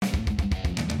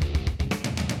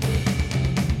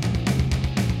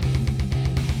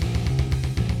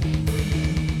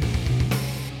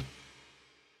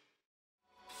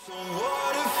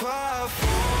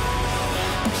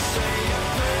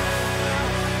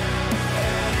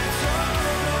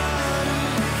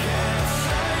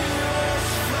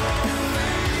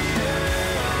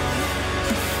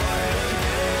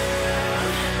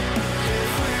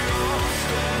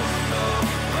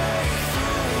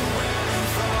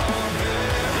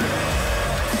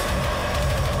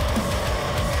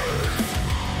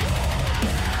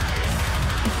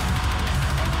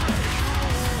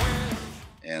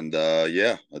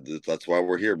Yeah, that's why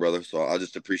we're here, brother. So I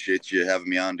just appreciate you having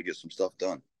me on to get some stuff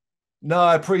done. No,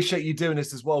 I appreciate you doing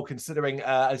this as well, considering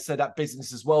I said that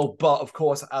business as well. But of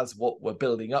course, as what we're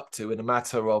building up to in a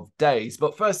matter of days.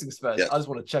 But first things first, I Yes. just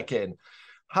want to check in.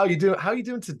 How you doing? How are you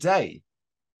doing today?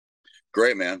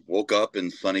 Great, man. Woke up in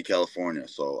sunny California.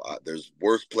 So there's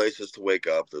worse places to wake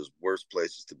up. There's worse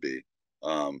places to be.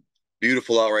 Um,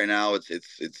 Beautiful out right now.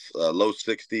 It's low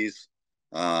 60s.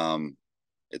 Um,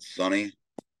 it's sunny.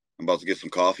 I'm about to get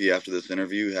some coffee after this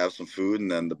interview, have some food, and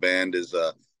then the band is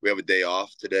we have a day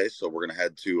off today, so we're gonna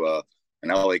head to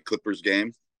an LA Clippers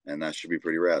game, and that should be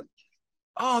pretty rad.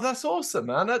 Oh, that's awesome,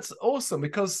 man. That's awesome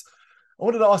because I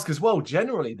wanted to ask as well,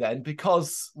 generally, then,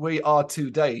 because we are 2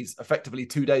 days, effectively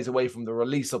 2 days away from the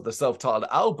release of the self-titled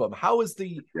album. How is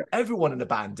the Yeah. everyone in the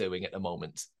band doing at the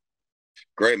moment?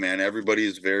 Great, man. Everybody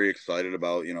is very excited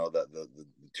about the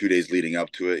 2 days leading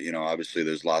up to it. Obviously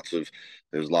there's lots of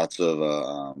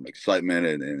excitement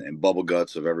and bubble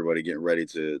guts of everybody getting ready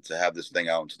to have this thing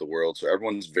out into the world. So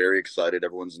everyone's very excited.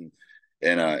 Everyone's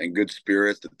in good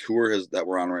spirits. The tour has that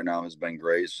we're on right now has been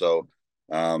great. So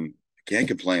can't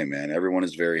complain, man. Everyone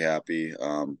is very happy.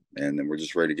 And then we're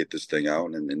just ready to get this thing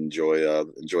out and enjoy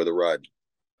the ride.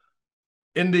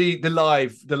 In the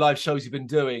live shows you've been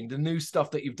doing, the new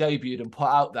stuff that you've debuted and put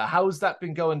out there, how has that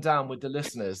been going down with the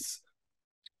listeners?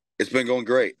 It's been going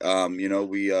great. We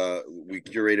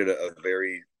curated a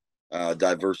very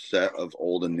diverse set of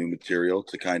old and new material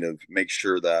to kind of make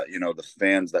sure that the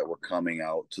fans that were coming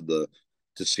out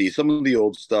to see some of the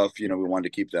old stuff. We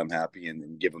wanted to keep them happy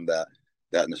and give them that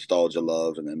nostalgia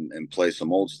love and play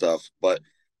some old stuff. But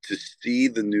to see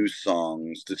the new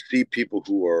songs, to see people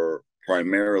who are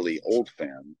primarily old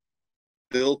fans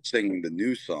still singing the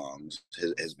new songs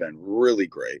has been really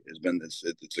great.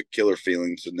 It's a killer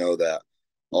feeling to know that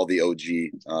all the OG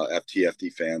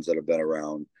FTFD fans that have been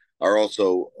around are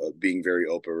also being very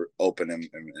open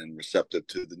and receptive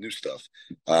to the new stuff.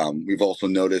 We've also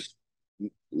noticed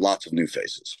lots of new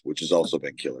faces, which has also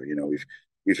been killer.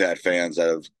 We've had fans that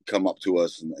have come up to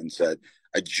us and said,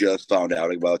 "I just found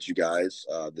out about you guys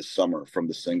this summer from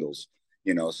the singles."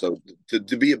 So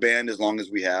to be a band as long as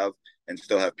we have and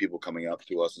still have people coming up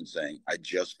to us and saying, "I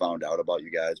just found out about you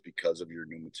guys because of your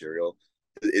new material,"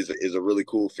 is a really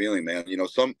cool feeling, man.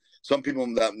 Some people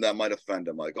that might offend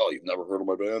them, like, "Oh, you've never heard of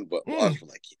my band," but Mm. us, we're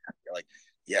like, yeah, like,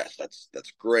 yes, that's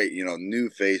great. New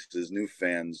faces, new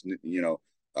fans, new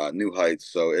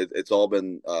heights. So it's all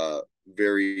been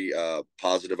very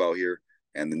positive out here,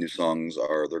 and the new songs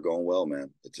they're going well,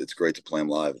 man. It's great to play them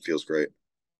live. It feels great.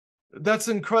 That's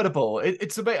incredible.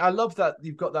 It's a bit. I love that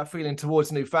you've got that feeling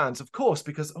towards new fans, of course,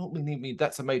 because ultimately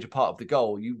that's a major part of the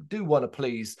goal. You do want to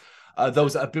please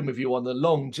those that have been with you on the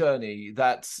long journey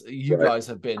that you Right. guys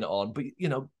have been on, but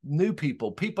new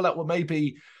people, people that were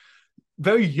maybe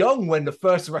very young when the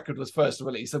first record was first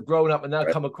released, have grown up and now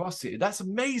Right. come across you. That's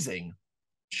amazing.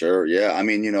 Sure. Yeah. I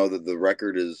mean, the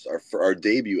record is for our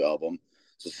debut album.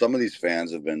 So some of these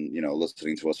fans have been,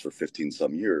 listening to us for 15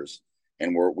 some years.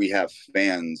 And we have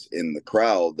fans in the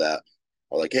crowd that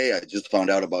are like, "Hey, I just found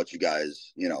out about you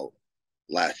guys,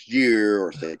 last year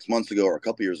or 6 months ago or a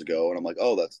couple years ago." And I'm like,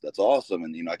 "Oh, that's awesome."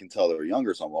 And, I can tell they're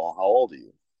younger. So I'm, "Well, how old are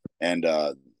you?" And,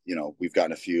 we've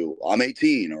gotten a few, "I'm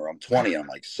 18 or I'm 20." I'm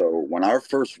like, "So when our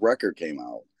first record came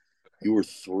out, you were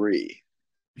three."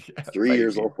 Yeah, 3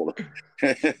 years baby. old.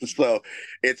 So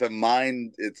it's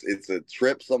a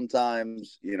trip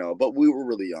sometimes, but we were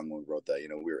really young when we wrote that.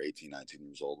 We were 18, 19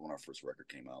 years old when our first record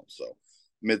came out. So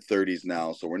mid 30s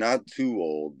now. So we're not too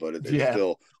old, but it's Yeah.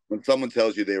 still, when someone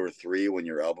tells you they were three when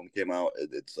your album came out,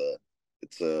 it's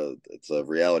a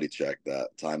reality check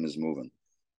that time is moving.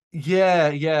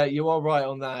 Yeah, yeah, you are right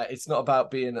on that. It's not about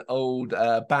being an old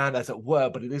band, as it were,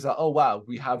 but it is like, oh wow,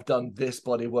 we have done this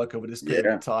body of work over this period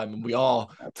of Yeah, time, and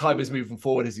time is absolutely. moving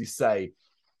forward, as you say.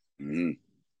 Mhm.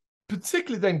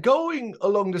 Particularly then, going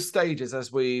along the stages as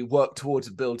we work towards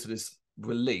a build to this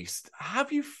release,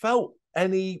 have you felt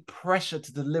any pressure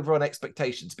to deliver on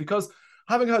expectations? Because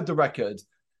having heard the record,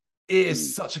 it is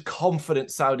Mhm. such a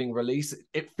confident sounding release.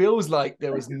 It feels like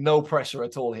there Thank is you. no pressure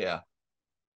at all here.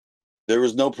 There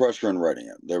was no pressure in writing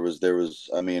it. There was,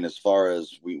 I mean, as far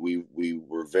as we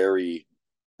were very,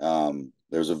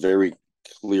 there's a very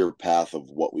clear path of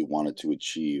what we wanted to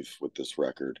achieve with this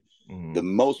record. The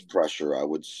Mm. most pressure, I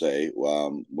would say,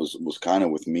 was kind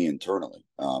of with me internally.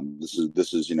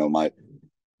 This is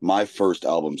my first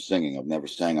album singing. I've never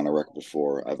sang on a record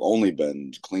before. I've only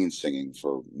been clean singing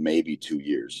for maybe 2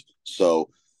 years. So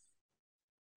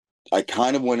I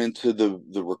kind of went into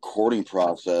the recording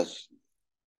process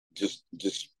just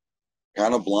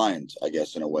kind of blind, I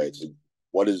guess, in a way.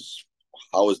 What is,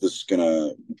 how is this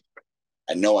gonna?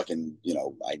 I know I can,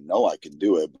 I know I can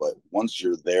do it. But once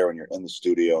you're there and you're in the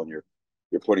studio and you're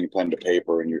putting pen to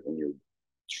paper and you're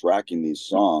tracking these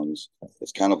songs,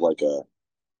 it's kind of like a,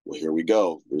 well, here we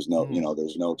go. There's no, Mm.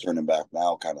 there's no turning back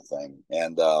now kind of thing.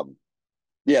 And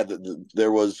yeah,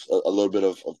 there was a little bit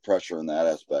of pressure in that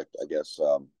aspect, I guess,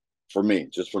 for me,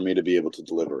 just for me to be able to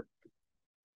deliver.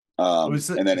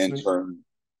 And then in turn,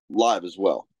 live as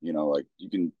well. Like you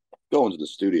can go into the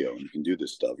studio and you can do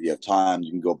this stuff. You have time,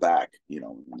 you can go back.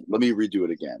 Let me redo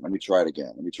it again. Let me try it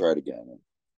again. Let me try it again.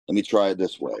 Let me try it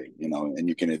this way. And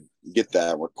you can get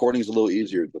that. Recording is a little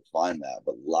easier to find that,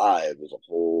 but live is a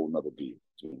whole nother beat.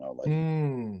 Like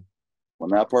Mm.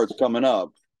 when that part's coming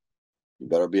up, you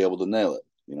better be able to nail it.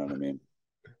 You know what I mean?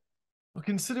 Well,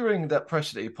 considering that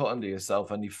pressure that you put under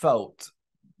yourself and you felt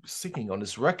singing on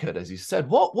this record, as you said,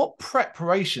 what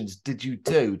preparations did you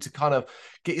do to kind of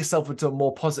get yourself into a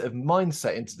more positive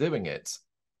mindset into doing it?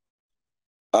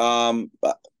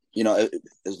 But,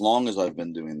 as long as I've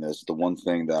been doing this, the one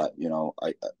thing that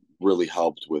I really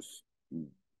helped with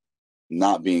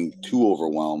not being too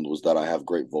overwhelmed was that I have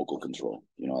great vocal control.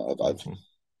 I've Mm-hmm.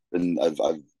 been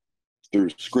I've through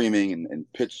screaming and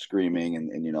pitch screaming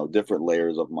and different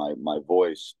layers of my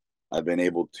voice, I've been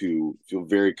able to feel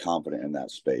very confident in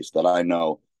that space that I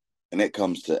know. And it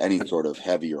comes to any sort of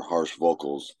heavy or harsh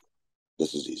vocals,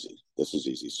 this is easy. This is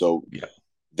easy. So Yeah.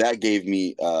 that gave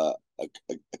me a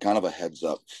kind of a heads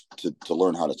up to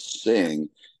learn how to sing.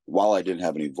 While I didn't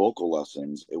have any vocal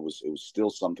lessons, it was still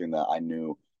something that I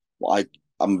knew. Well,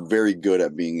 I'm very good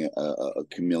at being a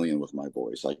chameleon with my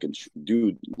voice. I can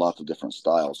do lots of different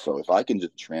styles. So if I can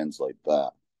just translate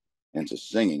that into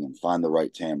singing and find the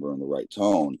right timbre and the right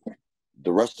tone,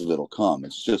 the rest of it'll come.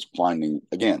 It's just finding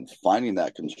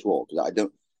that control, because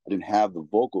I didn't have the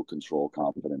vocal control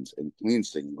confidence in clean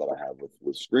singing that I have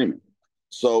with screaming.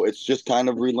 So it's just kind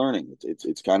of relearning.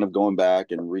 It's kind of going back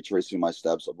and retracing my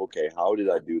steps of, okay, how did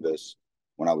I do this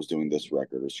when I was doing this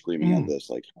record or screaming on Mm. this?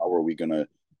 Like, how are we gonna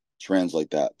translate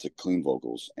that to clean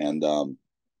vocals? And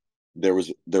there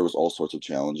was all sorts of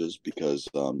challenges because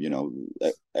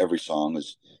every song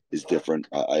is different.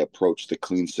 I approach the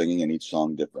clean singing in each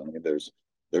song differently.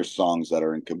 There's songs that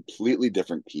are in completely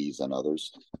different keys than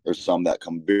others. There's some that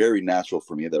come very natural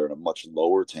for me that are in a much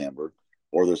lower timbre,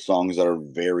 or there's songs that are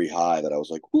very high that I was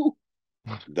like, whoo,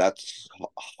 that's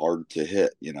hard to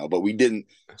hit, But we didn't.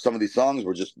 Some of these songs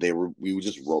were just we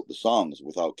just wrote the songs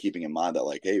without keeping in mind that,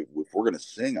 like, hey, if we're gonna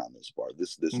sing on this part,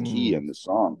 this key Mm. in this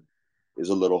song is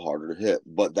a little harder to hit.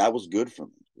 But that was good for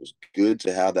me. It was good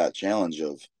to have that challenge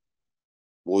of,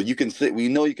 well, you can sing. We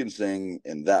know you can sing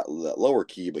in that lower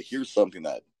key, but here's something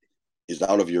that is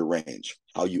out of your range.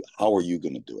 How are you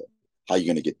going to do it? How are you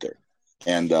going to get there?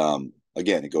 And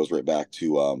again, it goes right back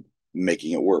to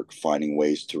making it work, finding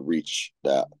ways to reach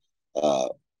uh,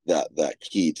 that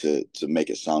key to make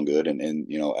it sound good. And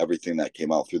everything that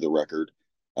came out through the record,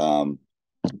 um,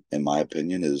 in my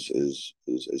opinion, is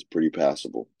pretty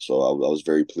passable. So I was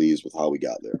very pleased with how we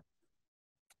got there.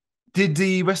 Did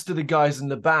the rest of the guys in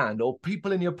the band or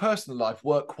people in your personal life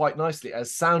work quite nicely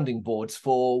as sounding boards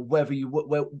for whether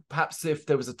perhaps if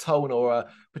there was a tone or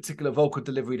a particular vocal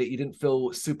delivery that you didn't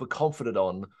feel super confident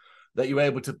on, that you were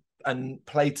able to and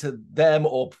play to them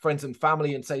or friends and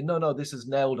family and say, no, this is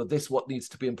nailed, or this what needs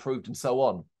to be improved, and so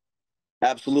on?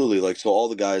 Absolutely. Like, so all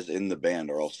the guys in the band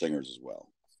are all singers as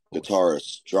well. Of course.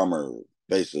 Guitarist, drummer,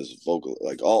 bassist, vocal,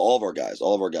 like all of our guys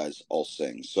all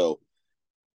sing. So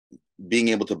being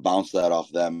able to bounce that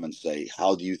off them and say,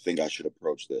 how do you think I should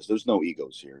approach this? There's no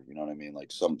egos here. You know what I mean?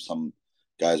 Like some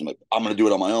guys, I'm gonna do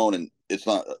it on my own, and it's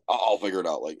not. I'll figure it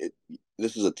out. Like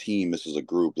this is a team. This is a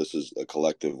group. This is a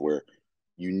collective where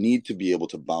you need to be able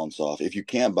to bounce off. If you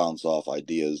can't bounce off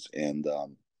ideas and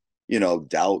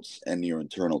doubts and your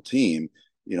internal team,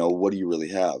 what do you really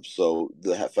have? So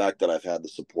the fact that I've had the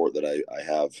support that I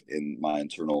have in my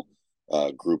internal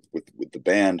group with the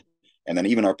band, and then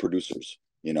even our producers,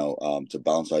 to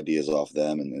bounce ideas off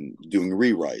them, and doing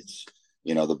rewrites,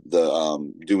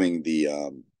 the doing the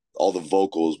all the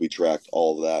vocals. We tracked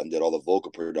all of that and did all the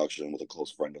vocal production with a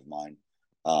close friend of mine,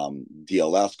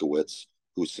 DL Laskowitz,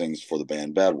 who sings for the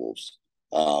band Bad Wolves.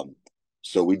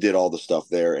 So we did all the stuff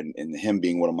there, and him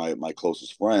being one of my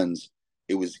closest friends,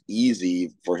 it was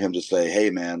easy for him to say, hey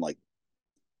man, like,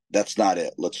 that's not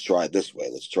it, let's try it this way,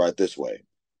 let's try it this way.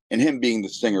 And him being the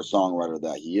singer songwriter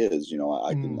that he is,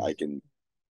 I can Mm. I can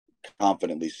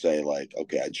confidently say, like,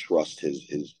 okay, I trust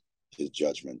his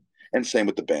judgment. And same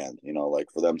with the band, like,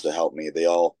 for them to help me, they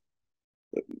all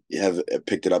have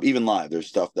picked it up. Even live, there's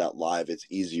stuff that live it's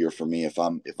easier for me if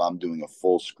I'm doing a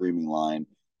full screaming line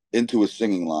into a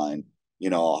singing line.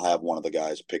 I'll have one of the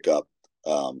guys pick up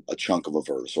a chunk of a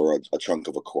verse or a chunk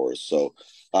of a chorus. So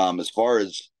as far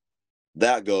as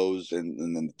that goes, and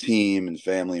then the team and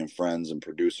family and friends and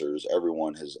producers,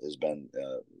 everyone has been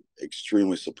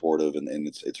extremely supportive, and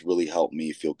it's really helped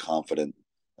me feel confident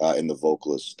in the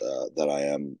vocalist that I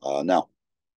am now.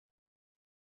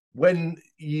 When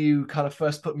you kind of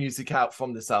first put music out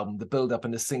from this album, the build up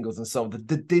and the singles and so on,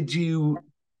 did you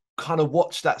kind of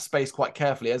watch that space quite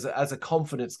carefully as a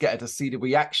confidence getter to see the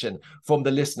reaction from the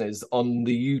listeners on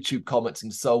the YouTube comments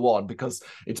and so on? Because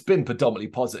it's been predominantly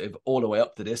positive all the way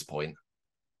up to this point.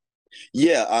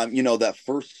 Yeah, that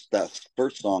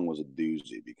first song was a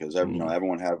doozy because Mm.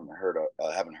 everyone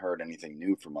haven't heard anything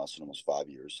new from us in almost 5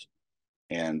 years,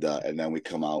 and then we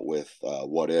come out with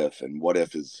What If, and What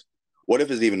If is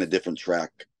even a different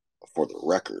track for the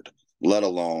record, let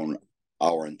alone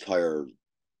our entire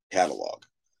catalog.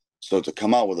 So to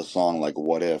come out with a song like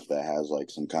What If that has like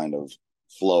some kind of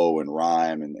flow and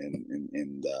rhyme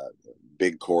and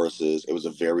big choruses, it was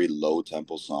a very low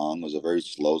tempo song. It was a very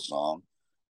slow song.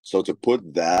 So to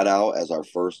put that out as our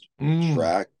first Mm.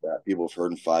 track that people have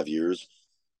heard in 5 years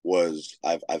was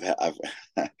I've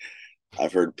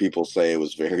heard people say it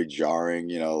was very jarring,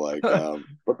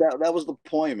 but that was the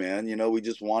point, man. We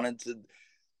just wanted to,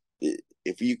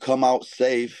 if you come out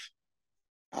safe,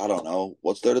 I don't know,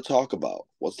 what's there to talk about?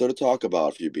 What's there to talk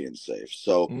about if you're being safe?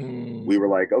 So Mm. we were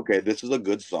like, okay, this is a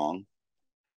good song.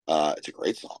 It's a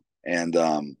great song. And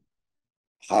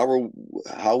how are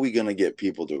how are we gonna get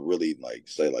people to really like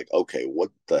say like, okay,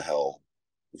 what the hell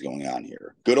is going on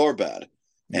here, good or bad?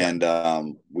 Yeah.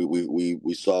 And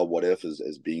we saw What If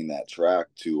as being that track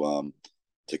to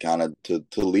kind of to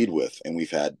lead with, and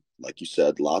we've had, like you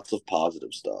said, lots of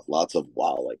positive stuff, lots of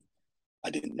wow, like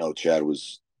I didn't know Chad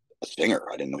was a singer,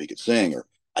 I didn't know he could sing, or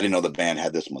I didn't know the band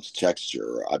had this much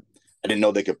texture, or I didn't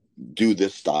know they could do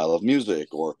this style of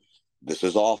music, or this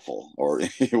is awful, or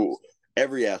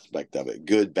every aspect of it,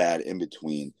 good, bad, in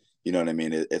between. You know what I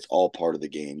mean? It's all part of the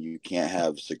game. You can't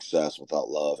have success without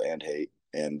love and hate,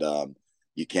 and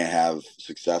you can't have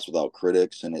success without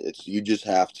critics. And it's you just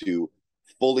have to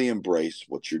fully embrace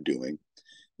what you're doing,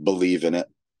 believe in it,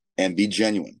 and be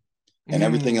genuine. And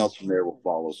everything Mm. else from there will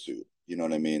follow suit. You know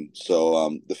what I mean?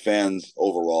 So the fans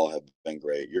overall have been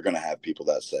great. You're going to have people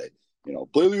that say,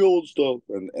 play the old stuff,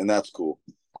 and that's cool.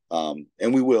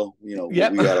 And we will.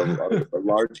 Yep. We got a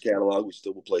large catalog. We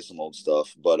still will play some old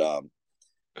stuff, but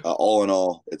all in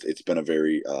all, it's been a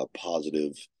very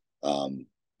positive,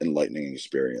 enlightening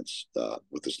experience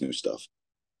with this new stuff.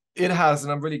 It has,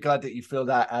 and I'm really glad that you feel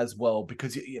that as well,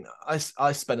 because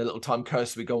I spend a little time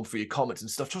cursory going through your comments and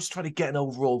stuff, just trying to get an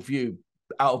overall view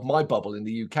out of my bubble in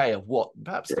the UK of what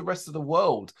perhaps the Sure, rest of the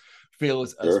world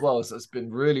feels as sure. well. So it's been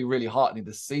really, really heartening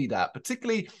to see that,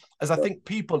 particularly as I think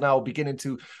people now are beginning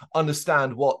to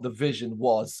understand what the vision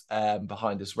was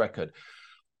behind this record.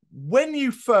 When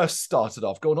you first started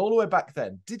off, going all the way back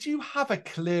then, did you have a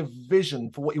clear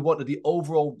vision for what you wanted the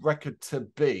overall record to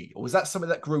be? Or was that something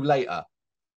that grew later?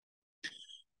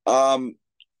 Um,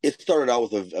 it started out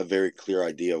with a very clear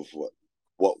idea of what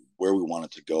where we wanted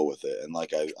to go with it, and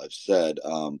like I've said,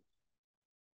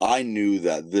 I knew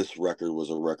that this record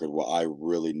was a record where I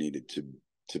really needed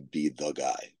to be the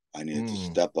guy. I needed to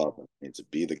Mm. step up. I needed to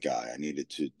be the guy. I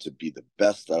needed to be the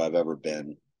best that I've ever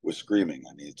been with screaming.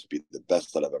 I needed to be the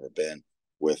best that I've ever been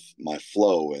with my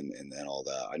flow and all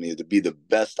that. I needed to be the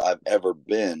best I've ever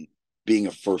been being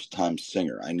a first time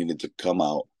singer. I needed to come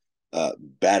out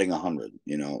batting 100,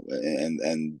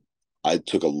 and I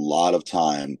took a lot of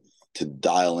time to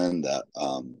dial in that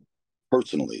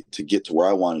personally to get to where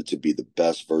I wanted to be the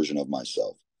best version of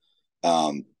myself.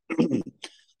 The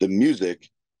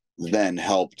music then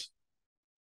helped.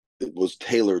 It was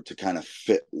tailored to kind of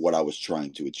fit what I was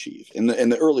trying to achieve in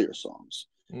the earlier songs.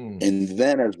 Mm. And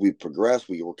then as we progressed,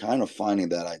 we were kind of finding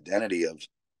that identity of,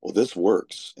 well, this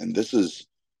works, and let's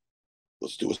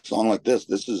do a song like this.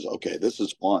 This is okay. This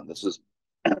is fun. This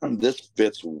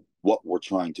fits what we're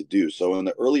trying to do. So in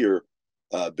the earlier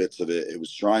bits of it, it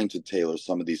was trying to tailor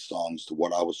some of these songs to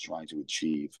what I was trying to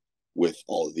achieve with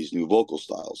all of these new vocal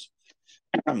styles.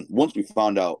 Once we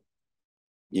found out,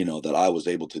 that I was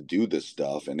able to do this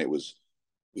stuff, and it was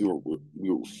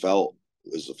we felt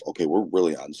as if, okay, we're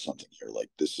really on something here. Like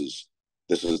this is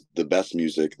the best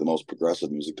music, the most progressive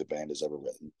music the band has ever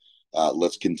written.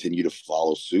 Let's continue to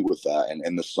follow suit with that,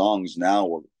 and the songs now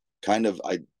were kind of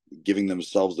giving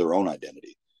themselves their own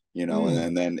identity, Mm.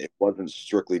 and then it wasn't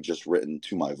strictly just written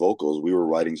to my vocals. We were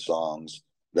writing songs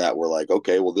that were like,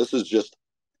 okay, well, this is just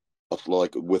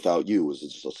like Without You was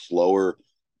just a slower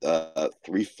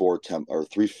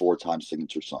 3/4 time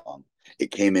signature song.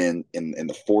 It came in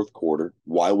the fourth quarter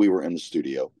while we were in the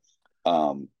studio.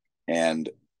 and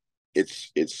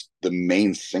it's the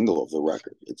main single of the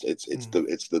record. It's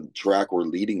the track we're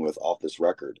leading with off this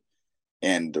record.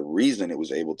 And the reason it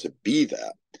was able to be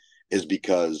that is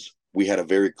because we had a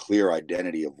very clear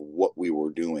identity of what we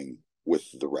were doing with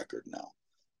the record now.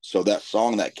 So that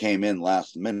song that came in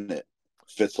last minute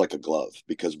fits like a glove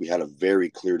because we had a very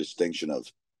clear distinction of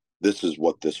this is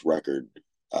what this record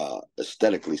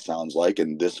aesthetically sounds like,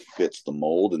 and this fits the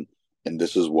mold, and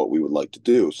this is what we would like to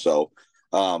do. So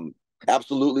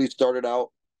absolutely started out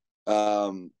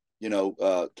to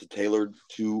tailor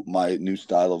to my new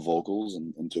style of vocals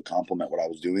and to complement what I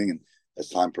was doing. And as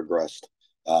time progressed,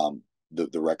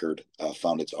 the record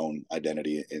found its own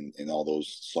identity in all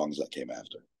those songs that came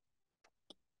after.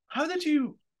 How did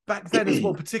you back then as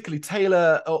well, particularly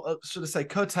tailor, or should I say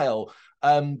curtail,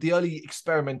 the early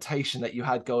experimentation that you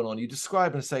had going on? You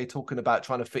describe and say talking about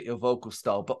trying to fit your vocal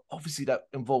style, but obviously that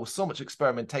involves so much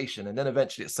experimentation, and then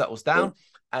eventually it settles down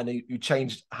and you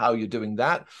changed how you're doing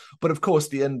that. But of course,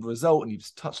 the end result, and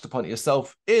you've touched upon it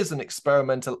yourself, is an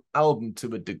experimental album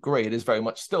to a degree. It is very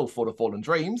much still For the Fallen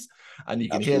Dreams, and you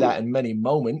can hear that in many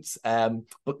moments.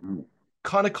 But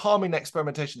kind of calming the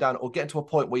experimentation down, or getting to a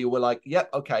point where you were like, yep,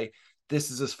 okay,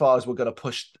 this is as far as we're going to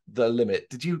push the limit.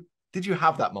 Did you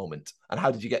have that moment, and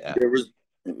how did you get there?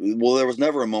 There was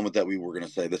never a moment that we were going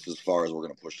to say this is as far as we're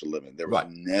going to push the limit. There was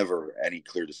never any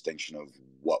clear distinction of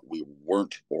what we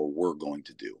weren't or were going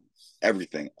to do.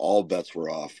 Everything, all bets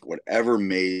were off. Whatever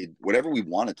we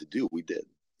wanted to do, we did.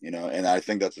 And I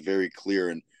think that's very clear.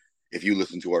 And if you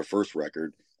listen to our first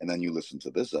record and then you listen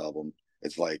to this album,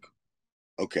 it's like,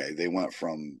 okay, they went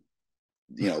from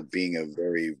being a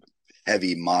very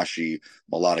heavy, moshy,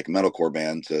 melodic metalcore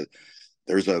band to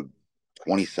there's a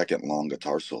 20-second long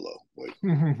guitar solo.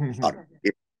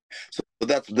 So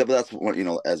that's what,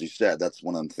 as you said, that's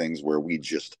one of the things where we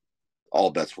just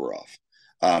all bets were off.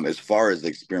 As far as the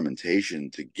experimentation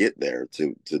to get there,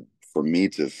 to for me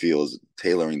to feel as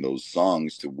tailoring those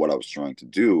songs to what I was trying to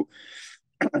do,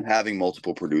 having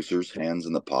multiple producers, hands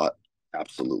in the pot,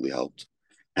 absolutely helped.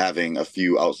 Having a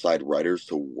few outside writers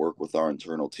to work with our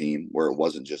internal team, where it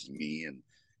wasn't just me and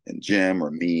Jim,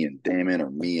 or me and Damon, or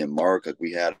me and Mark. Like,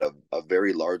 we had a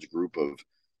very large group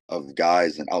of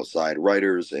guys and outside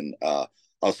writers and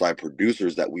outside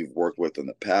producers that we've worked with in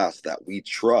the past that we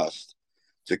trust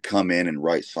to come in and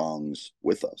write songs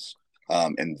with us.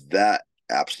 And that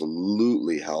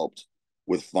absolutely helped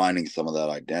with finding some of that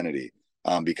identity.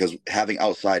 Because having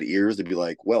outside ears to be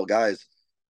like, well, guys,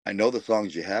 I know the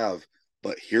songs you have,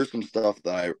 but here's some stuff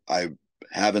that I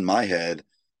have in my head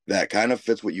that kind of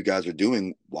fits what you guys are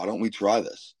doing. Why don't we try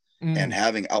this? And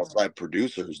having outside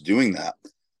producers doing that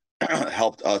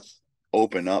helped us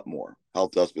open up more,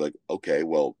 helped us be like, okay,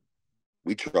 well,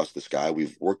 we trust this guy.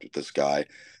 We've worked with this guy.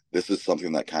 This is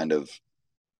something that kind of,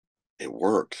 it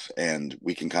works, and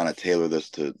we can kind of tailor this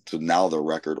to now the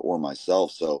record or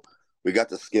myself. So we got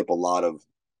to skip a lot of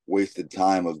wasted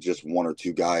time of just one or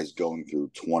two guys going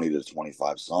through 20 to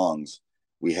 25 songs.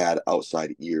 We had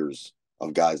outside ears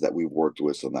of guys that we've worked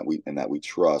with and that we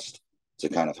trust to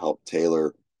kind of help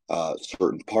tailor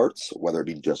certain parts, whether it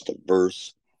be just a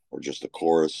verse or just a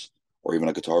chorus or even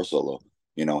a guitar solo.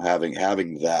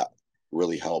 Having that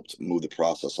really helped move the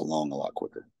process along a lot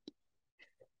quicker.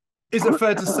 Is it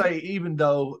fair to say that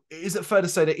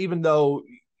even though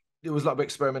it was a lot of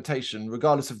experimentation,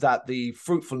 regardless of that, the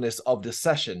fruitfulness of the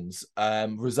sessions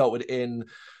resulted in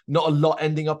not a lot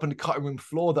ending up on the cutting room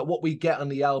floor, that what we get on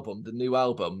the album, the new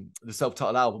album, the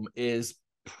self-titled album, is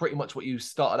pretty much what you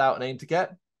started out and aimed to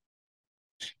get?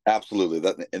 Absolutely.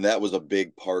 That was a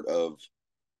big part of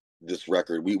this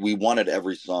record. We wanted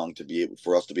every song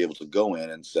for us to be able to go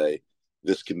in and say,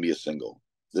 this can be a single.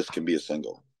 This can be a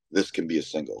single. This can be a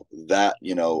single. That,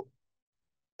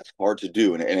 it's hard to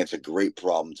do, and it's a great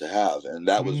problem to have. And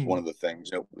that was one of the things.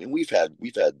 We've had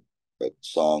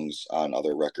songs on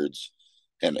other records,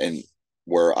 and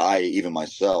where I even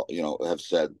myself, have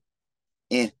said,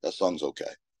 that song's okay.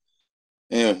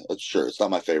 Sure, it's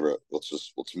not my favorite.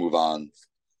 Let's move on.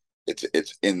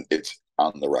 It's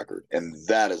on the record, and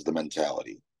that is the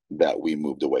mentality that we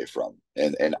moved away from,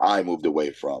 and I moved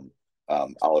away from.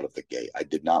 Out of the gate, I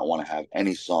did not want to have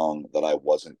any song that I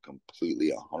wasn't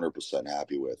completely 100%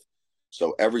 happy with.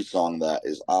 So every song that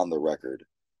is on the record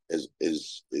is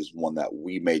one that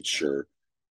we made sure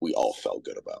we all felt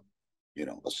good about.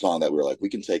 A song that we were like, we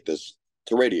can take this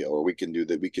to radio, or we can do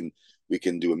that. We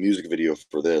can do a music video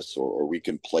for this, or we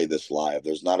can play this live.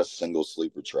 There's not a single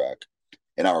sleeper track,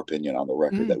 in our opinion, on the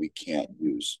record that we can't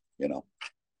use.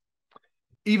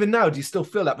 Even now, do you still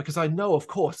feel that? Because I know, of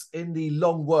course, in the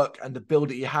long work and the build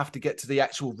that you have to get to the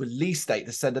actual release date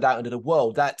to send it out into the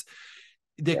world, that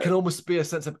there can Right. almost be a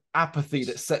sense of apathy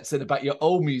that sets in about your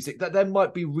old music that then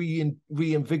might be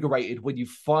reinvigorated when you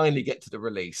finally get to the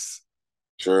release.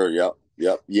 Sure. Yep.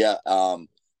 Yep. Yeah.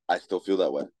 I still feel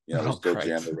that way. We Oh, still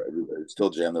jam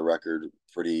great. the record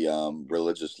pretty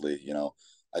religiously.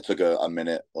 I took a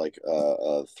minute, like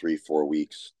 3-4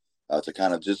 weeks, to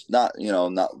kind of just not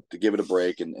to give it a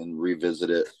break and revisit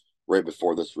it right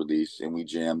before this release, and we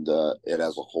jammed it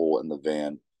as a whole in the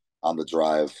van on the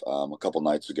drive a couple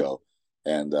nights ago,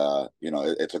 and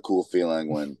it's a cool feeling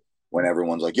when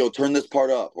everyone's like, "Yo, turn this part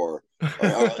up," or this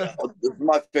is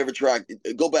my favorite track.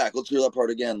 Go back. Let's hear that part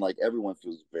again. Like everyone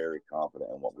feels very confident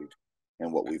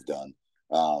in what we've done.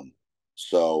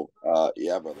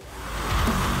 Yeah, brother.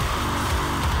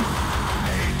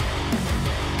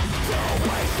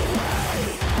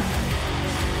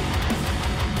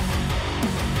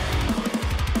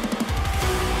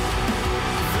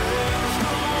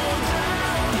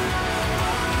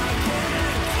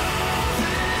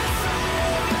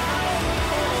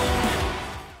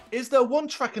 Is there one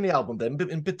track in the album then,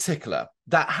 in particular,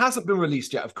 that hasn't been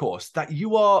released yet, of course, that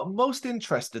you are most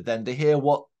interested then to hear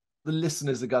what the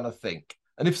listeners are gonna think?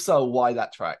 And if so, why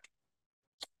that track?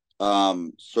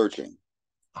 Searching.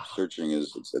 Ah, Searching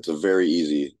it's a very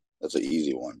easy. That's an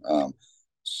easy one.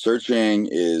 Searching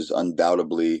is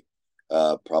undoubtedly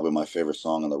probably my favorite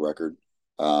song on the record.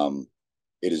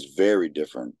 It is very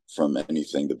different from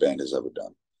anything the band has ever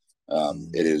done.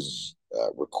 It is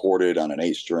recorded on an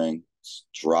 8 string. It's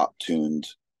drop tuned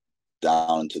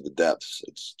down into the depths.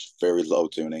 It's very low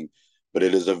tuning, but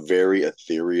it is a very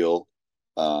ethereal,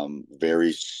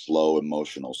 very slow,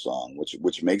 emotional song,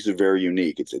 which makes it very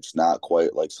unique. It's not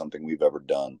quite like something we've ever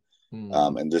done. hmm.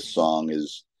 And this song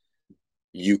is,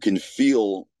 you can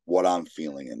feel what I'm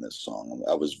feeling in this song.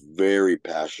 I was very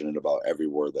passionate about every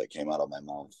word that came out of my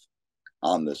mouth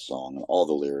on this song, and all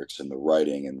the lyrics and the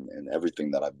writing and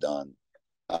everything that I've done.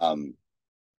 Um,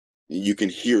 you can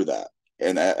hear that,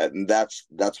 and that's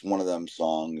one of them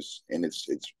songs, and it's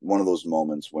one of those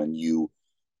moments when you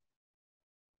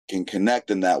can connect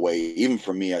in that way. Even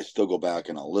for me, I still go back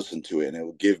and I'll listen to it, and it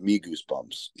will give me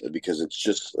goosebumps because it's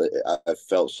just, I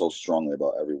felt so strongly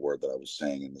about every word that I was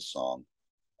saying in the song.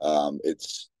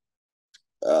 It's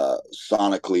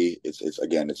sonically, it's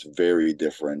again, it's very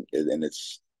different, and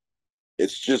it's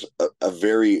just a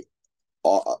very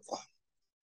uh,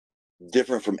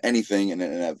 different from anything. And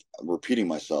I'm repeating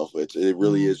myself. It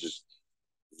really Mm. is just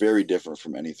very different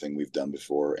from anything we've done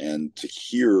before. And to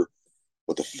hear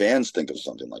what the fans think of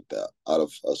something like that out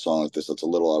of a song like this, that's a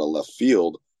little out of left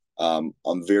field. I'm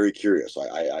very curious.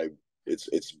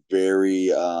 It's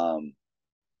very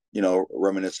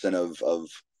reminiscent of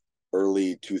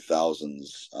early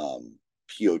 2000s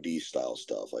POD style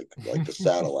stuff, like the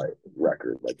Satellite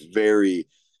record, like very,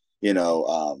 you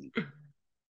know,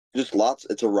 just lots.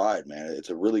 It's a ride, man. It's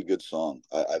a really good song.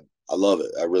 I love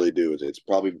it. I really do. It's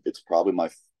probably my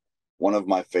one of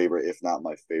my favorite, if not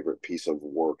my favorite piece of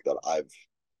work that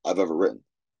I've ever written.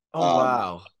 Oh, Um,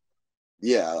 wow.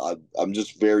 yeah, I'm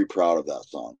just very proud of that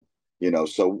song.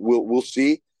 So we'll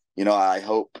see. I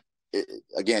hope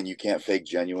again, you can't fake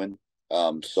genuine.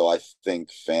 So I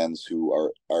think fans who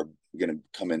are going to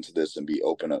come into this and be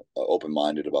open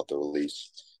minded about the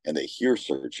release, and they hear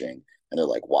Searching, and they're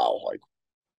like, wow, like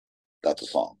that's a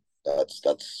song.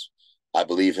 That's I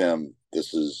believe him.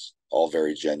 This is all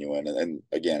very genuine, and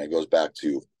again, it goes back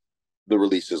to the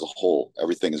release as a whole.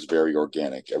 Everything is very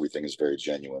organic. Everything is very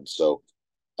genuine. So,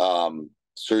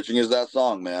 Searching is that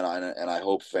song, man. And I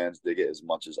hope fans dig it as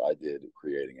much as I did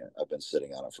creating it. I've been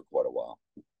sitting on it for quite a while.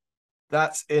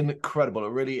 That's incredible. It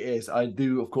really is. I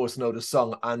do, of course, know the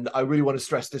song. And I really want to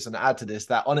stress this and add to this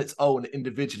that on its own,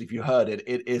 individually, if you heard it,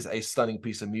 it is a stunning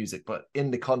piece of music. But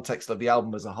in the context of the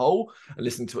album as a whole, and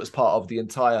listening to it as part of the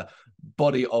entire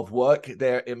body of work,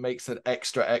 there it makes it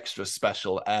extra, extra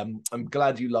special. I'm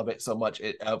glad you love it so much.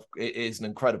 It is an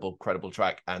incredible, incredible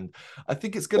track. And I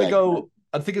think it's going to Thank you, man. go,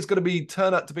 I think it's going to be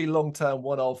turn out to be long term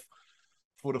one of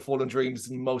For the Fallen Dreams'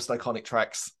 most iconic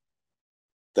tracks.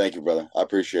 Thank you, brother. I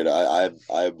appreciate it.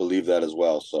 I believe that as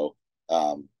well. So,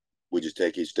 um, we just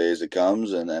take each day as it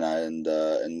comes, and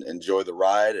enjoy the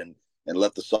ride, and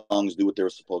let the songs do what they were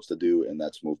supposed to do, and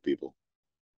that's move people.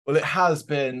 Well, it has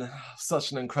been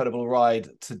such an incredible ride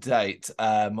to date.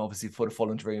 Obviously, For the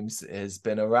Fallen Dreams has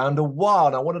been around a while,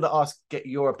 and I wanted to get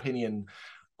your opinion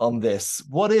on this.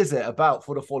 What is it about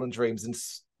For the Fallen Dreams,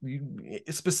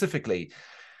 and specifically,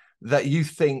 that you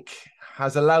think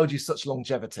has allowed you such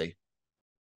longevity?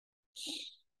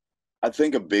 I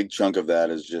think a big chunk of that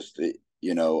is just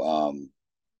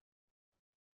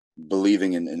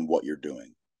believing in what you're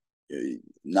doing,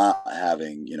 not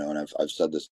having, and I've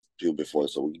said this people before.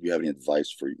 So, do you have any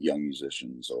advice for young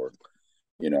musicians or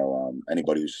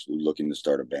anybody who's looking to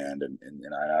start a band? And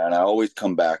I always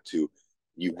come back to,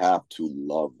 you have to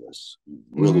love this. You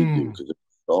really do, because there's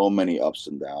so many ups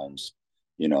and downs.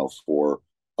 For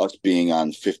us being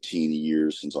on 15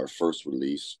 years since our first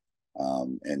release,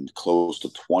 and close to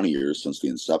 20 years since the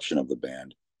inception of the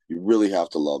band, you really have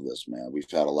to love this, man. We've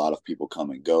had a lot of people come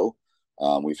and go.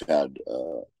 We've had,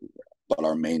 but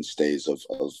our mainstays of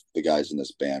the guys in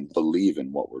this band believe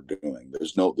in what we're doing.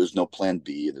 There's no plan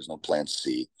B. There's no plan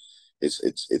C.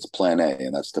 It's plan A,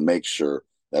 and that's to make sure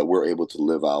that we're able to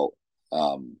live out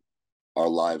our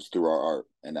lives through our art,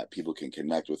 and that people can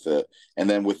connect with it. And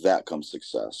then with that comes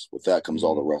success. With that comes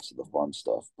all the rest of the fun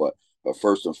stuff. But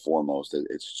first and foremost,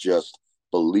 it's just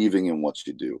believing in what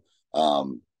you do.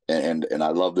 And I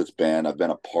love this band. I've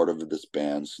been a part of this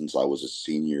band since I was a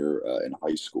senior in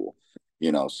high school.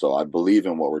 So I believe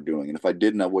in what we're doing. And if I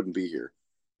didn't, I wouldn't be here.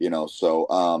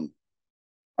 So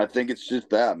I think it's just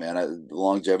that, man. The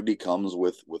longevity comes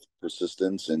with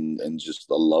persistence and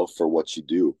just a love for what you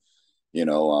do.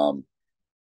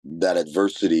 That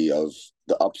adversity of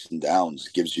the ups and downs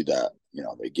gives you that.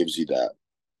 It gives you that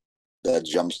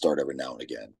jump start every now and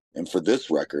again. And for this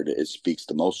record, it speaks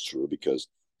the most true, because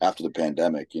after the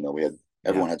pandemic,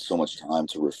 everyone had so much time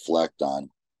to reflect on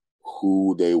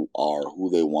who they are, who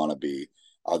they want to be.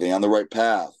 Are they on the right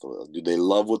path? Or do they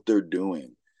love what they're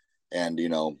doing? And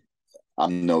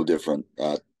I'm no different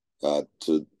to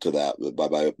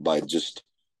that by just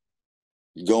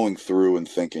going through and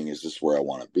thinking, is this where I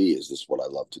want to be? Is this what I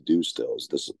love to do still? Is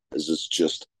this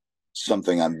just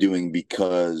something I'm doing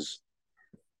because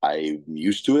I'm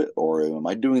used to it, or am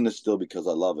I doing this still because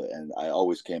I love it? And I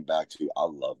always came back to, I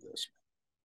love this.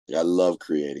 I love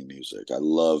creating music. I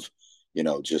love,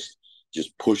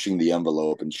 just pushing the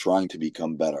envelope and trying to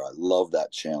become better. I love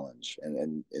that challenge.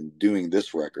 And doing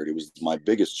this record, it was my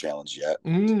biggest challenge yet.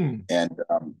 And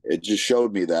it just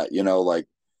showed me that, like,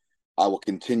 I will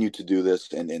continue to do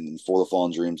this, and For the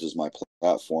Fallen Dreams is my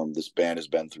platform. This band has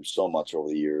been through so much over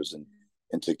the years,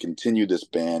 and to continue this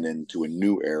band into a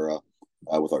new era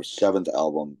with our 7th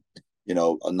album,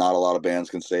 not a lot of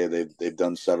bands can say they've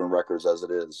done 7 records as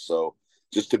it is. So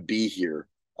just to be here,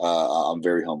 I'm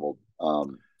very humbled.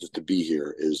 Just to be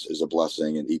here is a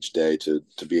blessing, and each day to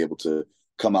be able to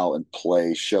come out and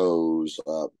play shows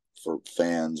for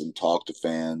fans and talk to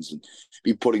fans and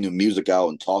be putting new music out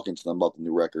and talking to them about the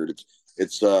new record.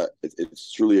 It's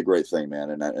truly a great thing,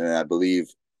 man. And I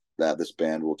believe that this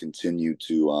band will continue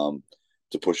to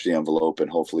push the envelope and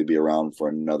hopefully be around for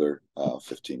another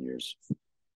 15 years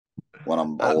when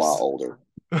I'm a lot older.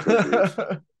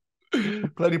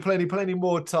 Plenty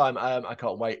more time. I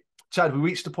can't wait. Chad, we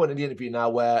reached the point in the interview now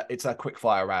where it's a quick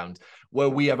fire round, where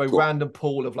we have a random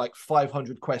pool of like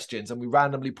 500 questions, and we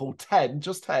randomly pull 10,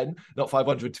 just 10, not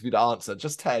 500 to be the answer,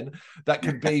 just 10 that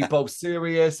can be both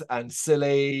serious and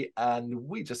silly, and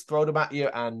we just throw them at you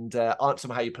and answer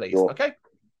them how you please. Cool. Okay?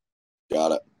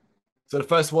 Got it. So the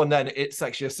first one then, it's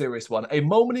actually a serious one. A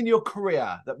moment in your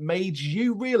career that made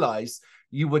you realize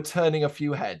you were turning a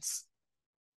few heads.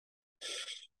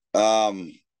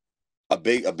 A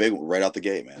big right out the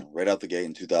gate, man. Right out the gate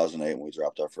in 2008 when we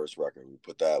dropped our first record. We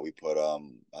put our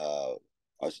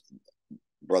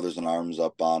Brothers in Arms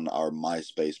up on our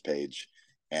MySpace page,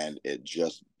 and it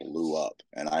just blew up.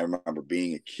 And I remember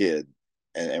being a kid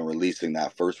and releasing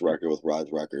that first record with Rise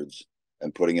Records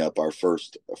and putting up our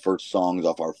first songs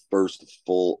off our first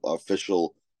full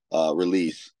official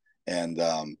release. And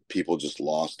people just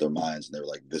lost their minds, and they were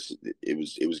like, it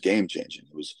was game changing.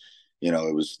 It was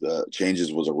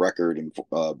Changes was a record, and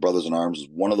Brothers in Arms was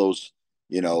one of those,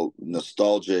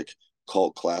 nostalgic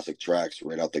cult classic tracks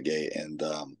right out the gate. And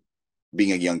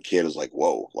being a young kid is like,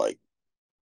 whoa, like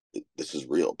this is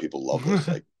real. People love this.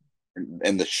 Like,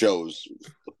 and the shows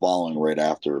following right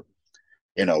after,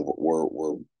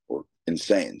 were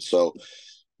insane. So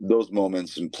those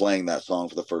moments and playing that song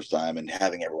for the first time and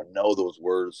having everyone know those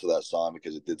words to that song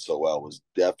because it did so well was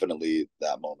definitely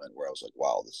that moment where I was like,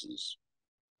 wow,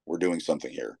 we're doing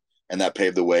something here. And that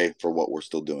paved the way for what we're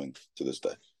still doing to this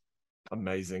day.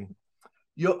 Amazing.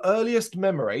 Your earliest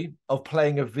memory of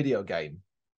playing a video game?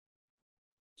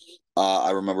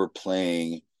 I remember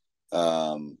playing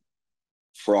Frogger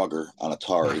on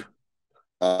Atari.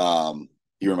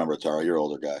 You remember Atari? You're an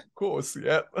older guy. Of course,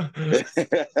 yeah.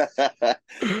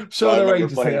 So I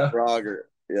remember playing Frogger.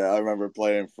 Yeah, I remember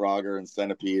playing Frogger and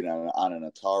Centipede on an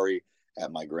Atari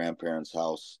at my grandparents'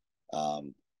 house.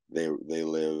 They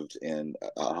lived in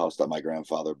a house that my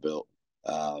grandfather built,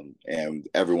 and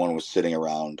everyone was sitting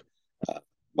around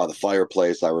by the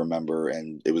fireplace. I remember,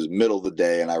 and it was middle of the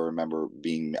day, and I remember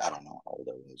being, I don't know how old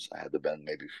I was. I had to been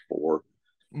maybe 4,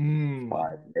 Mm.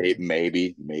 5, 8,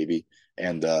 maybe,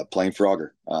 and playing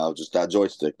Frogger, just that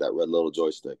joystick, that red little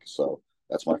joystick. So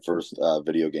that's my first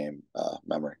video game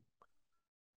memory.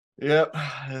 Yep,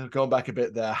 going back a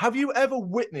bit there. Have you ever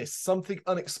witnessed something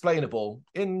unexplainable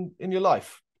in your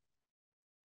life?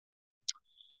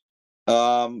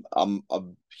 I'm a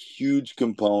huge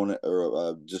component,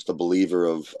 or just a believer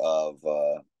of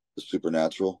the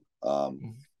supernatural.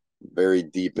 Very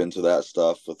deep into that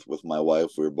stuff with my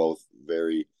wife. We were both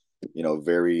very,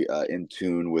 very in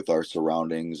tune with our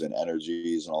surroundings and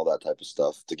energies and all that type of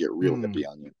stuff, to get real Mm. hippie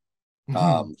on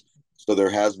you. So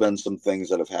there has been some things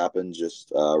that have happened,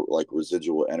 just like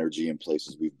residual energy in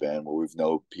places we've been, where we've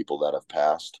known people that have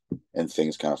passed and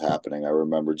things kind of happening. I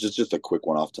remember just a quick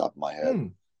one off the top of my head.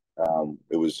 Mm.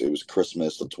 It was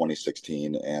Christmas of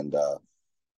 2016, and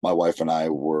my wife and I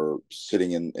were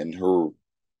sitting in her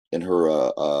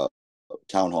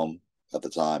townhome at the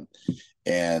time,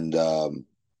 and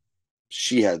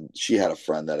she had a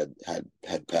friend that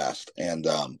had passed, and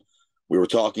we were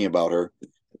talking about her.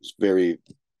 It was very,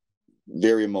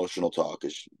 very emotional talk.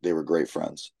 They were great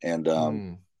friends, and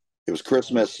Mm. it was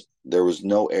Christmas. There was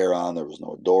no air on. There was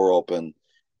no door open,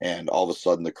 and all of a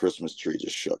sudden the Christmas tree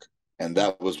just shook, and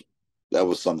that was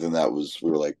something that was, we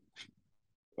were like,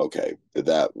 okay, did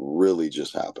that really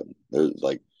just happen? There's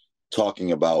like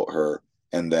talking about her,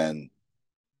 and then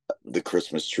the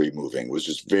Christmas tree moving was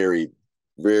just very,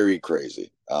 very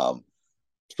crazy. So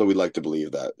we'd like to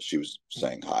believe that she was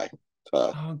saying hi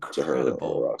Oh, to her incredible.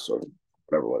 or us or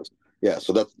whatever it was. Yeah,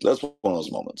 so that's one of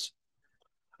those moments.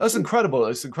 That's incredible.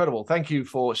 It's incredible. Thank you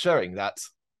for sharing that.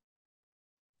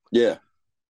 Yeah,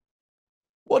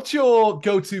 What's your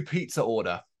go-to pizza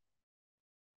order?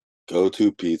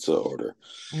 go-to pizza order.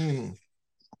 Mm.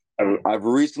 I've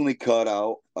recently cut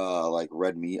out like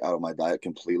red meat out of my diet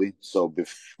completely. So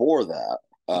before that,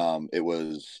 it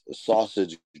was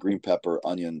sausage, green pepper,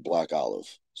 onion, black olive.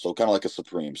 So kind of like a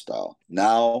supreme style.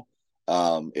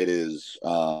 It is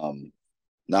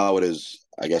now it is,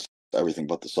 I guess, everything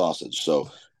but the sausage. So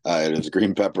it is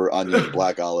green pepper, onion,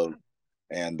 black olive,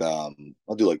 and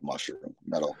I'll do like mushroom.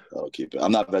 That'll keep it.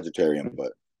 I'm not vegetarian,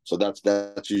 but so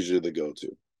that's usually the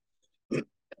go-to.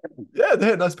 Yeah,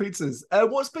 they're nice pizzas.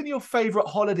 What's been your favorite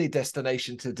holiday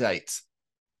destination to date?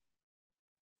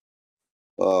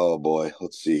 Oh boy,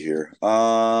 let's see here.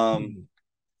 Mm.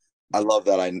 I love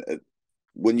that.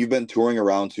 When you've been touring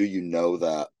around too, you know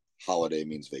that holiday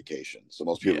means vacation. So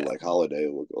most people Yeah. are like holiday,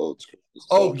 like, oh, it's Christmas.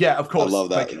 Oh, So yeah, of I course. love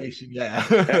that. Vacation. Yeah.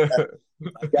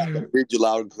 I got to read you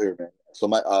loud and clear, man. So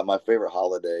my favorite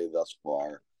holiday thus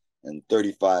far in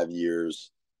 35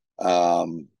 years,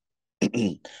 um,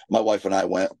 my wife and I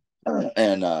went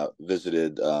and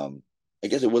visited. I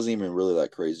guess it wasn't even really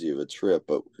that crazy of a trip,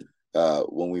 but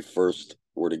when we first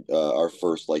were our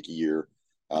first like year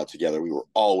together, we were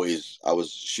always.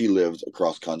 She lived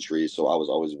across country, so I was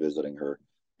always visiting her,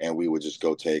 and we would just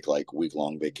go take like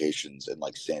week-long vacations in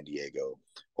like San Diego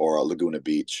or Laguna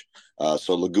Beach.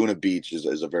 So Laguna Beach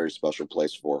is a very special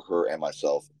place for her and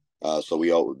myself. So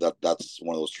that's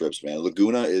one of those trips, man.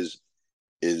 Laguna is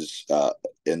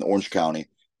in Orange County,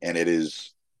 and it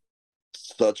is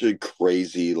such a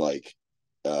crazy like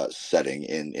setting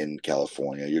in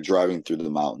California. You're driving through the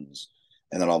mountains,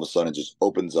 and then all of a sudden it just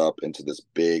opens up into this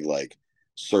big like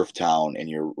surf town, and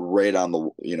you're right on the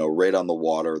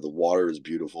water. The water is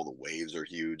beautiful. The waves are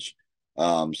huge.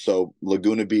 So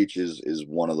Laguna Beach is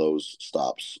one of those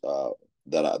stops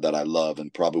that I love,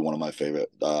 and probably one of my favorite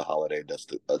holiday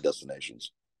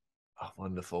destinations. Oh,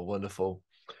 wonderful, wonderful.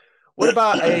 What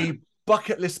about a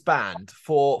bucket list band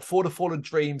for the Fallen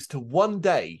Dreams to one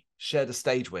day share the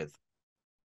stage with?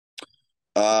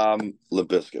 Limp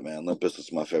Bizkit, man. Limp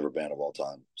Bizkit's my favorite band of all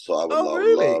time. So Oh, I would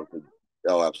really? love to.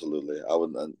 Oh, absolutely. I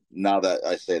would. Now that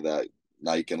I say that,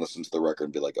 now you can listen to the record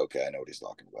and be like, okay, I know what he's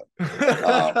talking about.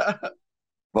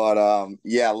 But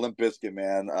yeah, Limp Bizkit,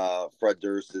 man. Fred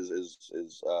Durst has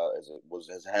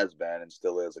been and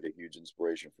still is like a huge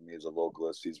inspiration for me as a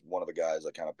vocalist. He's one of the guys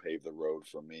that kind of paved the road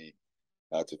for me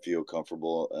to feel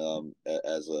comfortable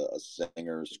as a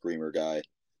singer, screamer guy.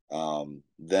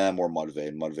 Them or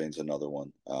Mudvayne. Mudvayne's another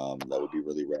one that would be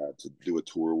really rad to do a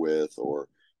tour with, or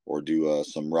do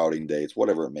some routing dates,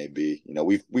 whatever it may be.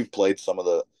 We've played some of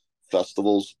the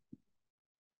festivals,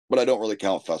 but I don't really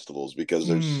count festivals because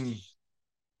there's Mm,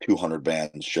 200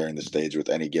 bands sharing the stage with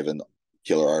any given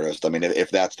killer artist. I mean, if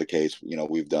that's the case,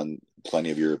 we've done plenty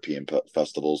of European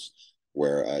festivals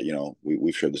where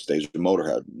we've shared the stage with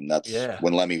Motorhead, and that's yeah.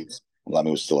 when Lemmy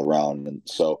was still around, and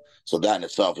so that in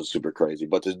itself is super crazy.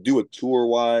 But to do it tour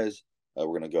wise,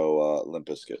 We're gonna go Limp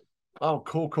Bizkit. Oh,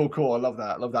 cool, cool, cool. I love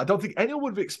that. I love that. I don't think anyone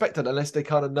would have expected unless they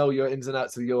kind of know your ins and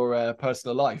outs of your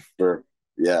personal life. Sure.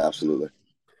 Yeah, absolutely.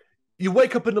 You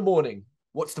wake up in the morning.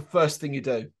 What's the first thing you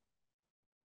do?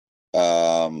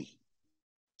 Um,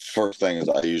 First thing is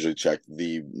I usually check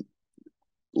the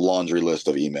laundry list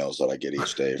of emails that I get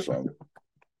each day from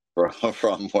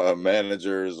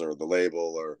managers or the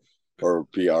label or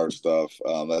PR stuff.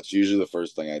 That's usually the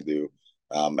first thing I do.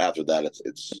 After that,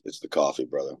 it's the coffee,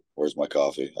 brother. Where's my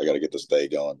coffee? I got to get this day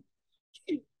going.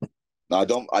 No,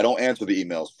 I don't answer the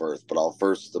emails first, but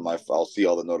I'll see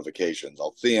all the notifications.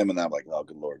 I'll see them, and then I'm like, oh,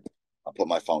 good lord. I'll put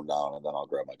my phone down, and then I'll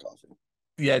grab my coffee.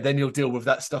 Yeah, then you'll deal with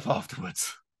that stuff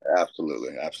afterwards.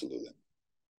 Absolutely, absolutely.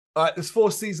 All right, there's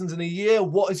 4 seasons in a year.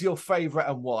 What is your favorite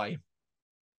and why?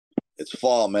 It's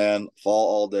fall, man. Fall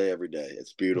all day, every day.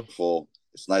 It's beautiful.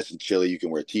 It's nice and chilly. You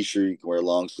can wear a t-shirt, you can wear a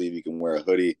long sleeve, you can wear a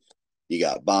hoodie. You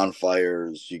got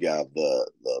bonfires, you got the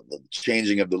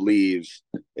changing of the leaves.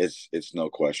 It's no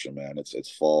question, man.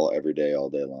 It's fall every day, all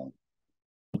day long.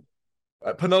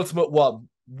 Penultimate one.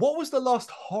 What was the last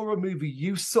horror movie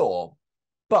you saw,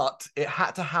 but it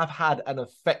had to have had an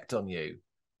effect on you?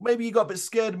 Maybe you got a bit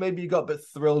scared, maybe you got a bit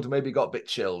thrilled, maybe you got a bit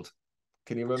chilled.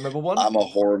 Can you remember one? I'm a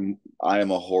horror. I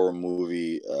am a horror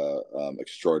movie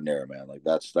extraordinaire, man. Like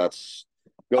that's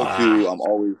go to. Ah, I'm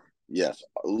always yes,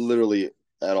 literally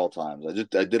at all times.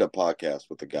 I did a podcast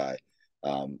with a guy,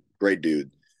 great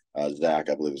dude, Zach,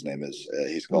 I believe his name is.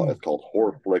 It's called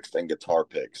Horror Flicks and Guitar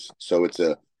Picks. So it's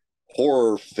a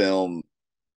horror film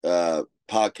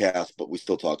podcast, but we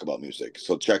still talk about music.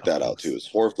 So check of that out too. course.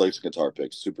 It's Horror Flicks and Guitar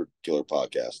Picks, super killer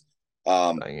podcast.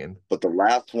 Banging. But the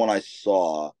last one I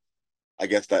saw, I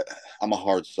guess that I'm a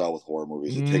hard sell with horror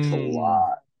movies. It takes a Mm.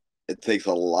 lot. It takes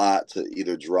a lot to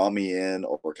either draw me in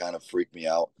or kind of freak me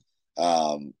out.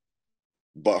 Um,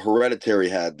 but Hereditary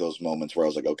had those moments where I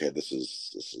was like, okay, this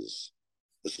is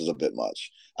a bit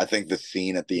much. I think the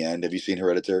scene at the end. Have you seen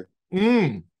Hereditary?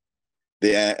 Mm.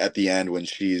 The At the end when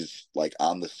she's like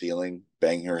on the ceiling,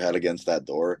 banging her head against that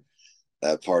door.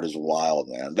 That part is wild,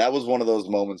 man. That was one of those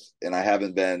moments, and I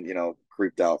haven't been,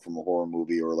 creeped out from a horror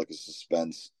movie or like a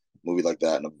suspense movie like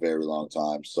that in a very long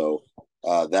time. So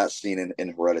that scene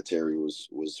in Hereditary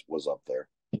was up there,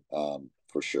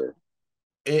 for sure.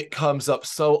 It comes up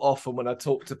so often when I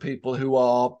talk to people who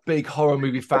are big horror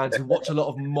movie fans who watch a lot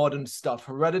of modern stuff.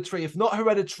 Hereditary, if not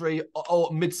Hereditary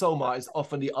or Midsommar, is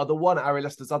often the other one. Ari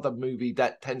Aster's other movie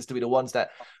that tends to be the ones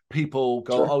that people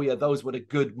go, Sure. oh yeah, those were the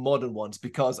good modern ones.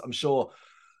 Because I'm sure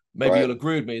maybe Right. you'll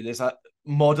agree with me. There's a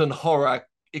modern horror.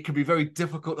 It can be very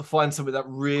difficult to find something that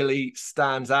really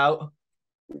stands out.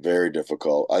 Very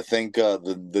difficult. I think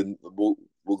the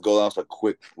we'll go down a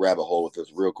quick rabbit hole with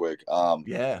this real quick.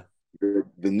 Yeah.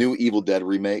 The new Evil Dead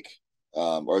remake,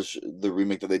 the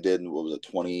remake that they did in, what was it,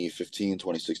 2015,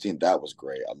 2016. That was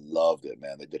great. I loved it,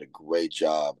 man. They did a great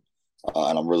job.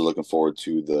 And I'm really looking forward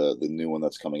to the new one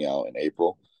that's coming out in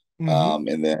April. Mm-hmm.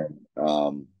 And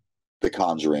then the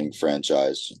Conjuring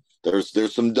franchise.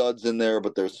 There's some duds in there,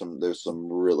 but there's some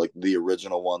real, like the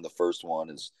original one, the first one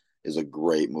is a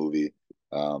great movie.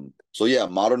 So yeah,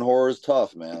 modern horror is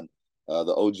tough, man.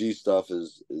 The OG stuff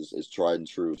is tried and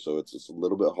true, so it's a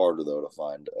little bit harder though to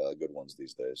find good ones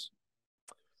these days.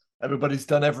 Everybody's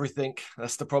done everything.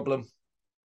 That's the problem.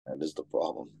 That is the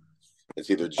problem. It's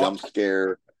either Oh, jump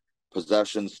scare,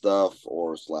 possession stuff,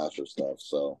 or slasher stuff.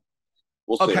 So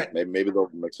we'll see. okay. Maybe they'll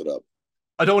mix it up.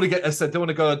 I don't want to get, as I said, don't want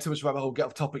to go on too much rabbit hole, get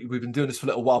off topic. We've been doing this for a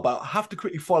little while, but I have to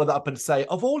quickly follow that up and say,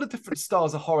 of all the different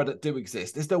styles of horror that do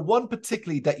exist, is there one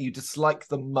particularly that you dislike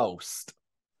the most?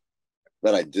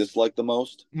 That I dislike the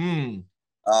most. Hmm.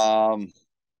 Um,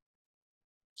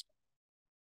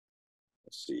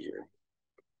 let's see here.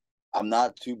 I'm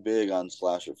not too big on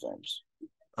slasher films.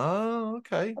 Oh,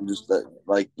 okay. I'm just that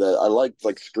like the I like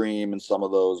Scream and some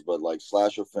of those, but like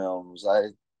slasher films, I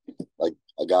like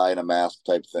a guy in a mask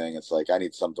type thing. It's like I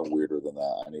need something weirder than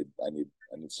that. I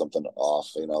need something off.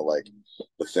 Like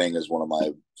The Thing is one of my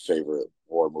favorite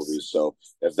horror movies. So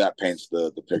if that paints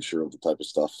the picture of the type of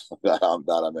stuff that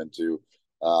I'm into,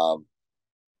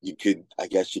 I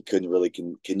guess you couldn't really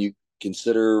can you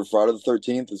consider Friday the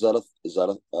 13th? Is that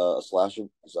a slasher?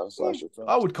 Is that a slasher film?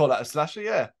 I would call that a slasher,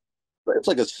 yeah. It's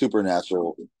like a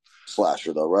supernatural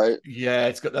slasher, though, right? Yeah,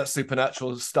 it's got that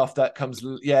supernatural stuff that comes,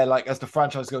 yeah, like as the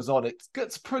franchise goes on, it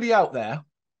gets pretty out there.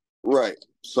 Right.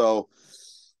 So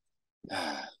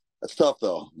that's tough,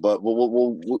 though. But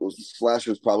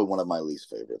slasher is probably one of my least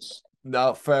favorites.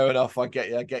 No, fair enough. I get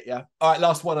you. I get you. All right,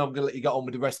 last one. I'm going to let you get on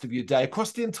with the rest of your day.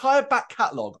 Across the entire back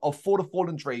catalogue of For the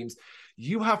Fallen Dreams,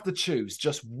 You have to choose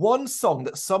just one song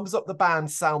that sums up the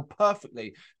band's sound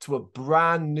perfectly to a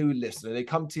brand new listener. They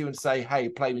come to you and say, hey,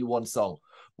 play me one song.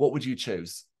 What would you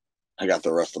choose? I got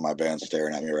the rest of my band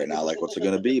staring at me right now. Like, what's it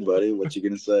going to be, buddy? What you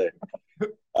going to say?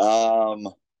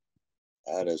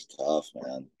 That is tough,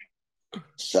 man.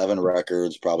 7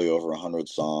 records, probably over 100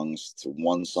 songs, to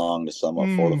one song to sum up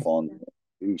For the Fallen.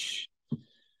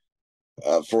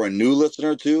 For a new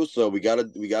listener too, so we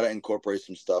gotta incorporate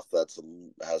some stuff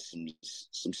has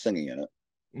some singing in it,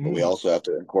 but we also have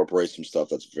to incorporate some stuff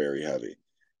that's very heavy.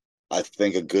 I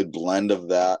think a good blend of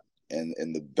that and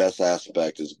the best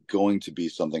aspect is going to be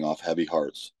something off Heavy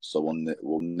Hearts. So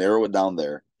we'll narrow it down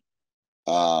there.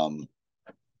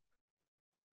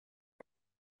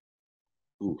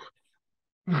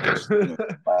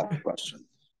 Question.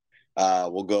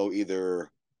 We'll go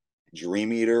either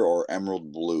Dream Eater or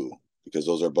Emerald Blue, because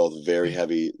those are both very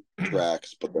heavy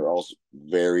tracks, but they're also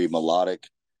very melodic,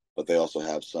 but they also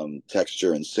have some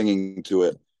texture and singing to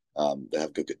it. They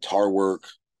have good guitar work,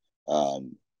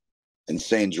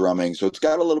 insane drumming. So it's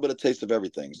got a little bit of taste of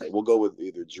everything. So we'll go with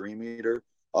either Dream Eater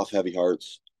off Heavy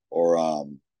Hearts or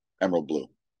Emerald Blue.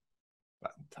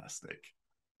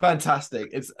 Fantastic.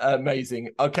 It's amazing.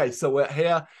 Okay, so we're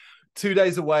here 2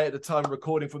 days away at the time of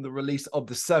recording from the release of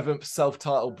the 7th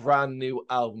self-titled brand new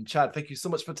album. Chad, thank you so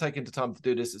much for taking the time to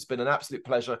do this. It's been an absolute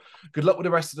pleasure. Good luck with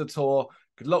the rest of the tour.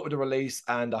 Good luck with the release,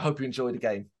 and I hope you enjoy the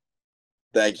game.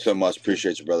 Thank you so much.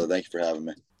 Appreciate you, brother. Thank you for having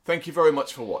me. Thank you very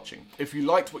much for watching. If you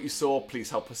liked what you saw,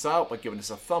 please help us out by giving us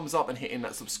a thumbs up and hitting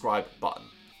that subscribe button.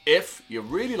 If you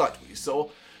really liked what you saw,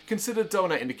 consider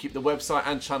donating to keep the website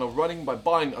and channel running by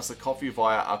buying us a coffee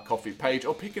via our coffee page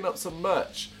or picking up some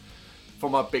merch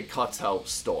from our Big Cartel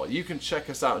store. You can check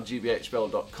us out on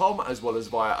gbhbl.com as well as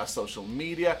via our social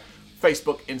media,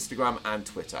 Facebook, Instagram and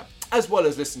Twitter, as well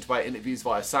as listen to our interviews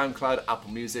via SoundCloud,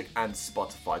 Apple Music and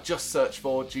Spotify. Just search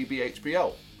for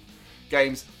GBHBL.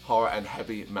 Games, horror and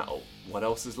heavy metal. What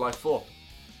else is life for?